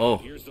 7th. and Oh,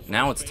 here's the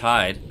now first it's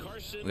tied. baseman,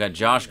 Carson We got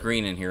Josh Maynard.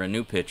 Green in here, a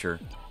new pitcher.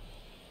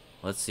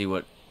 Let's see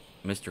what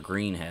Mr.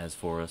 Green has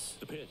for us.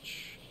 The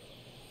pitch.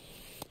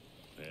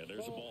 And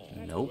there's the ball.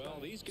 Nope. Well,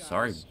 these guys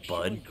Sorry,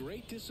 showing bud.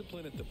 Great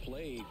discipline at the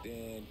plate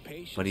and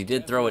patience. But he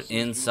did throw it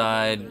definitely seems to be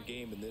inside. their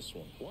game in this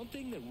one. One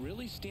thing that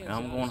really stands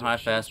I'm out going is high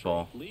their chase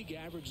fastball. rate. League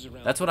average is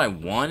around That's what I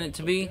 30%, want it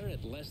to be. but they're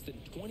at less than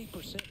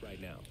 20% right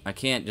now. I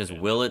can't just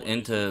will it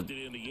into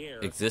In the air.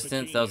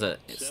 existence. That was a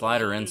Settles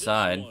slider into this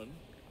inside. one.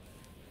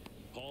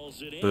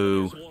 Hauls it in.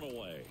 Boo. There's one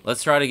away.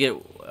 Let's try to get,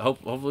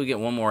 hopefully we get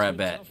one more at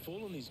bat. Tough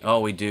fooling these guys. Oh,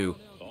 we do.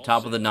 All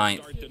Top of set the to 9th.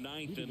 start the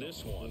 9th in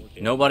this one.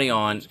 Nobody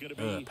on. It's gonna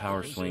be Power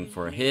Carson swing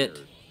for a Maynard. hit.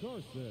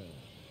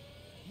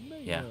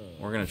 Yeah,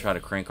 we're going to try to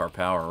crank our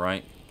power,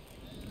 right?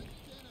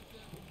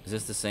 Is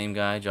this the same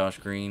guy, Josh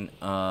Green?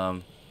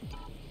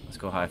 Let's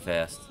go high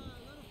fast.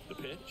 The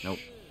pitch. Nope.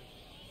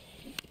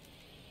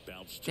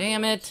 Bounce to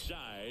Damn the it. right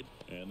side,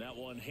 and that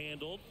one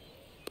handled.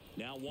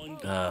 Now one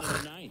Ugh. down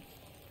in the 9th.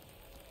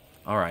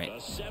 All right. A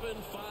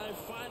 7-5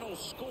 final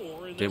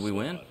score in Did this we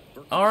win? one.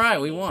 For All right,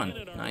 we Chris won.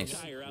 Singleton and our Nice.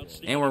 entire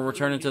outstanding And we're crew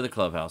returning to here. the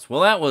clubhouse.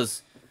 Well, that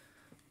was,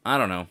 I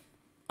don't know,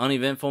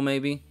 uneventful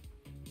maybe?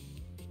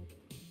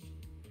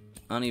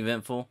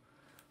 Uneventful.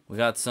 We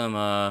got some,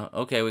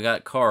 okay, we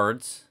got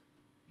cards.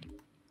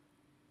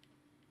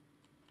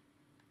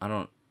 I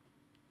don't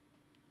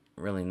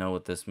really know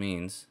what this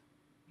means.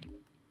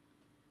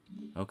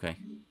 Okay,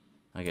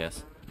 I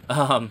guess.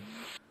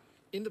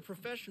 In the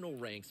professional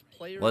ranks,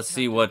 players Let's have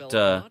see to what,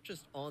 develop not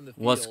just on the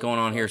what's field, going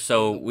on but here. in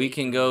So the we weight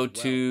can room go as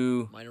well.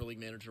 to Minor league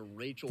manager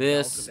Rachel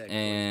this Balkovec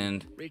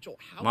and goes, Rachel,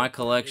 how my important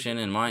collection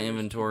is it and for my players to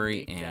inventory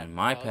make that and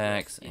my progress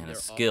packs in and a their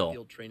skill.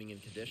 off-field training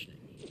and conditioning?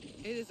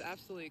 It is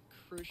absolutely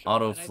crucial.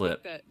 Auto and I think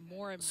flip. that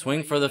more and Swing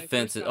more, for you know, the when I first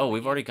fences. got Oh, in the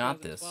we've game already in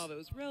got this. 2012, It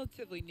was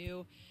relatively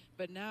new,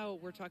 but now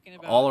we're talking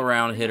about All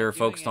around we're not hitter doing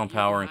focused it on year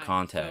power and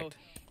behind. contact. So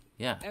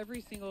Yeah. every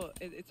single,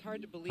 it's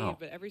hard to believe, Oh.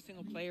 but every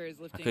single player is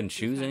lifting. couldn't 2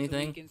 choose times a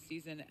anything? week in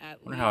season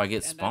at Wonder how I least,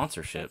 get and that's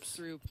sponsorships.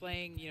 through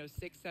playing,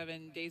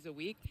 6-7 days a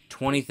week.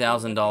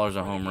 $20,000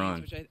 a home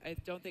run. Which I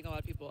don't think a lot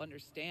of people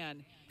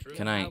understand.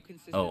 Can I- How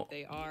consistent oh.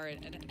 they are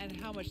and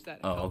how much that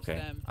Oh, helps okay.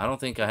 them. I don't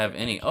think I have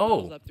get any. their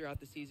levels Oh, up throughout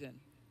the season.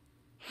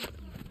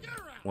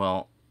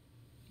 well,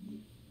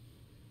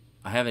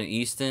 I have an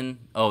Easton.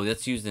 Oh,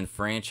 that's used in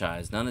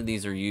franchise. None of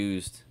these are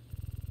used.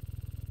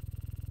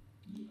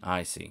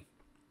 I see.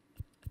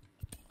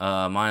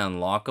 My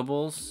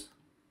unlockables.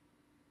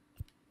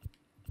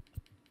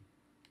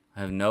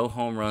 I have no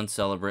home run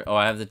celebrate. Oh,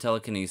 I have the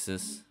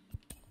telekinesis.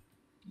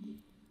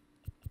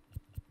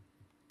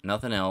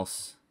 Nothing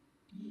else.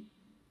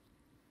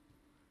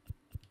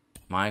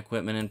 My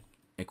equipment and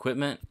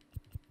equipment.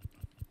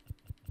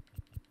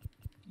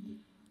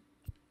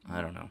 I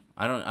don't know.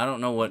 I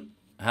don't know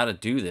how to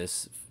do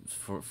this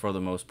for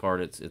the most part.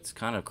 It's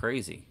kind of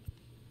crazy.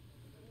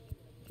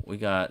 We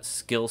got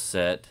skill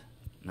set.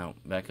 No,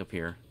 back up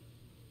here.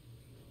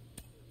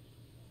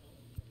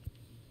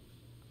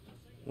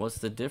 What's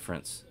the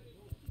difference?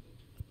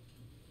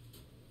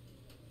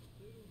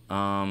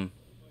 I'm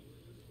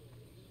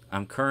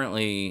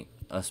currently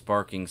a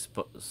sparking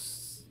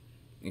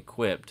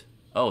equipped.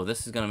 Oh,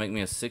 this is gonna make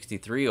me a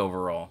 63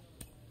 overall.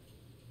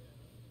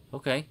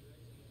 Okay.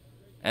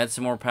 Add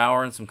some more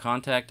power and some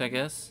contact, I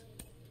guess.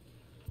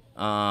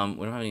 We don't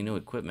have any new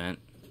equipment.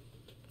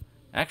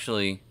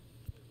 Actually,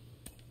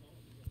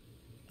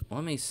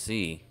 let me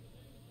see.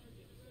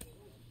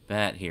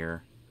 Bat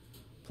here.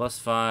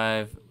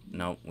 +5.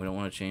 Nope, we don't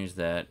want to change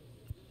that.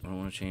 We don't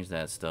want to change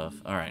that stuff.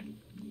 Alright.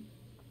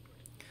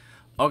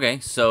 Okay,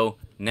 so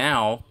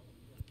now,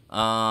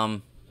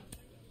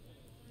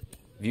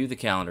 view the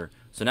calendar.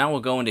 So now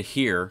we'll go into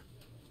here.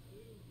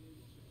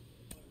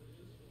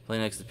 Play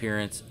next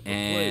appearance, A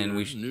and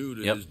we player new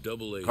to yep. his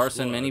AA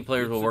Carson, squad many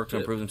players gets will a work to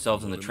tip improve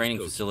themselves in from the one of his training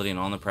coaches. facility and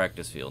on the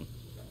practice field.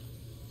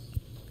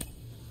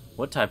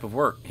 What type of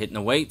work? Hitting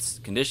the weights,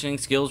 conditioning,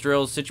 skills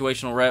drills,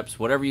 situational reps,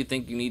 whatever you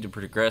think you need to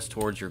progress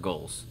towards your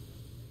goals.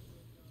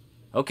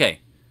 Okay,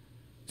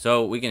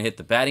 so we can hit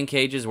the batting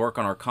cages, work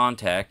on our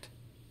contact,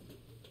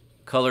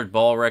 colored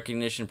ball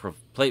recognition,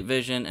 plate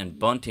vision, and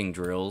bunting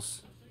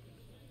drills.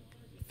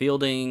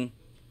 Fielding,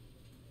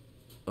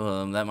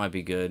 that might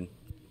be good.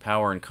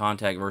 Power and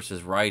contact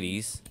versus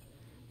righties.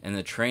 And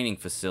the training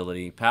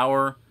facility.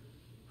 Power,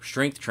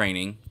 strength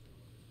training,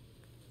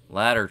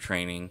 ladder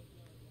training.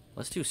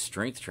 Let's do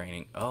strength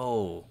training.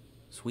 Oh,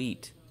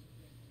 sweet.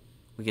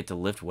 We get to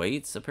lift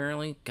weights,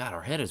 apparently. God,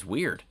 our head is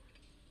weird.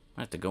 I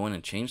have to go in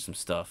and change some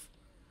stuff.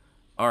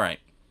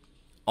 Alright.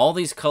 All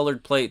these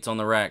colored plates on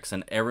the racks,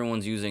 and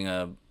everyone's using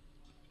a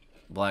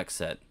black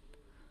set.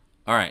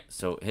 Alright,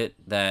 so hit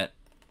that.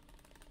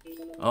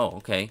 Oh,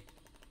 okay.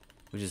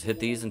 We just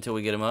hit these until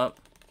we get them up.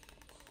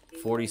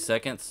 40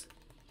 seconds.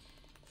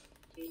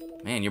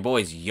 Man, your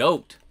boy's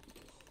yoked.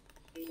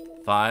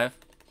 5.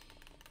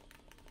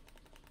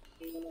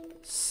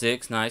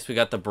 6, nice. We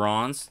got the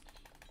bronze.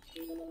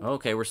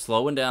 Okay, we're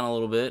slowing down a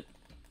little bit.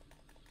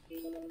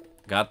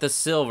 Got the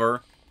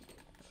silver.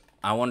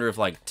 I wonder if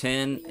like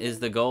 10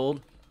 is the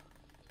gold.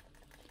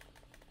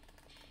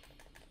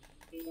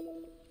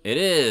 It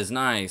is,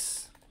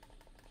 nice.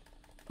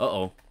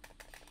 Uh-oh.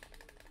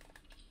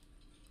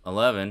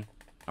 11.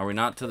 Are we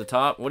not to the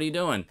top? What are you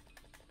doing?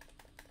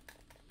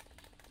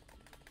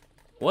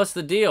 What's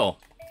the deal?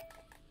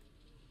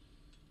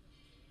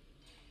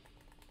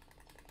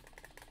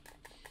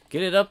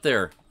 Get it up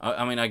there.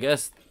 I mean, I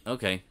guess...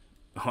 Okay.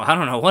 I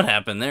don't know what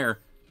happened there.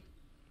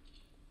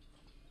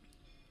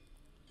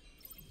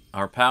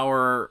 Our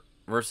power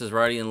versus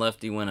righty and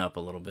lefty went up a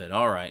little bit.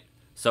 Alright.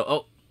 So,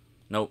 oh.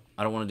 Nope.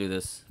 I don't want to do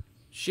this.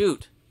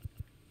 Shoot.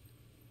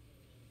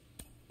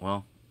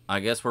 Well, I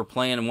guess we're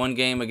playing one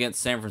game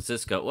against San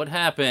Francisco. What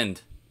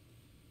happened?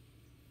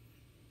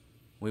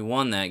 We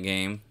won that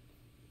game.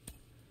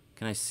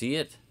 Can I see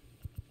it?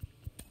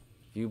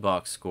 View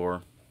box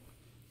score.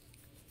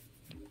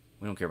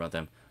 We don't care about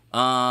them.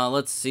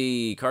 Let's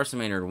see. Carson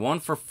Maynard, 1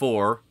 for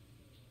 4.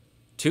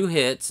 2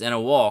 hits and a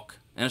walk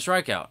and a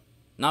strikeout.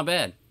 Not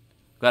bad.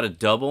 Got a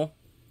double.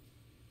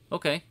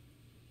 Okay.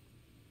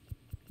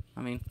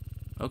 I mean,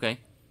 okay.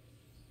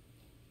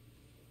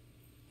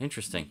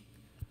 Interesting.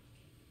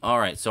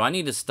 Alright, so I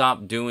need to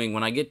stop doing...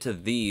 When I get to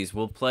these,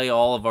 we'll play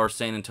all of our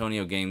San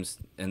Antonio games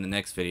in the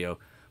next video.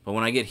 But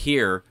when I get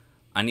here,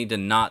 I need to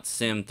not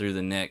sim through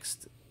the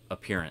next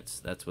appearance.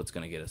 That's what's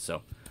going to get us.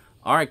 So,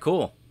 alright,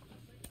 cool.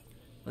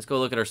 Let's go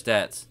look at our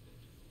stats.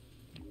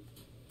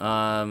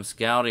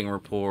 Scouting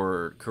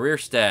report. Career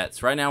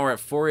stats. Right now we're at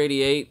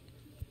 488.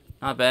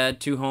 Not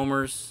bad. 2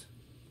 homers.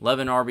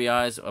 11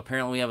 RBIs.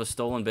 Apparently we have a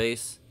stolen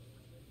base.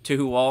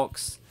 2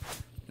 walks.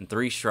 And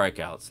 3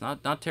 strikeouts.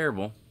 Not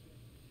terrible.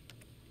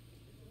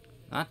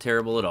 Not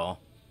terrible at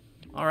all.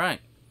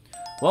 Alright.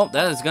 Well,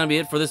 that is going to be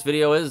it for this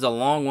video. It is a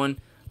long one.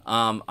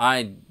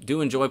 I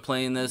do enjoy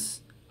playing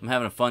this. I'm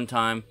having a fun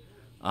time.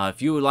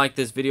 If you would like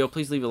this video,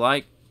 please leave a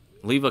like.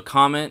 Leave a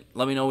comment.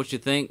 Let me know what you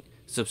think.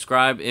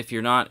 Subscribe if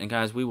you're not. And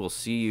guys, we will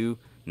see you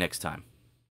next time.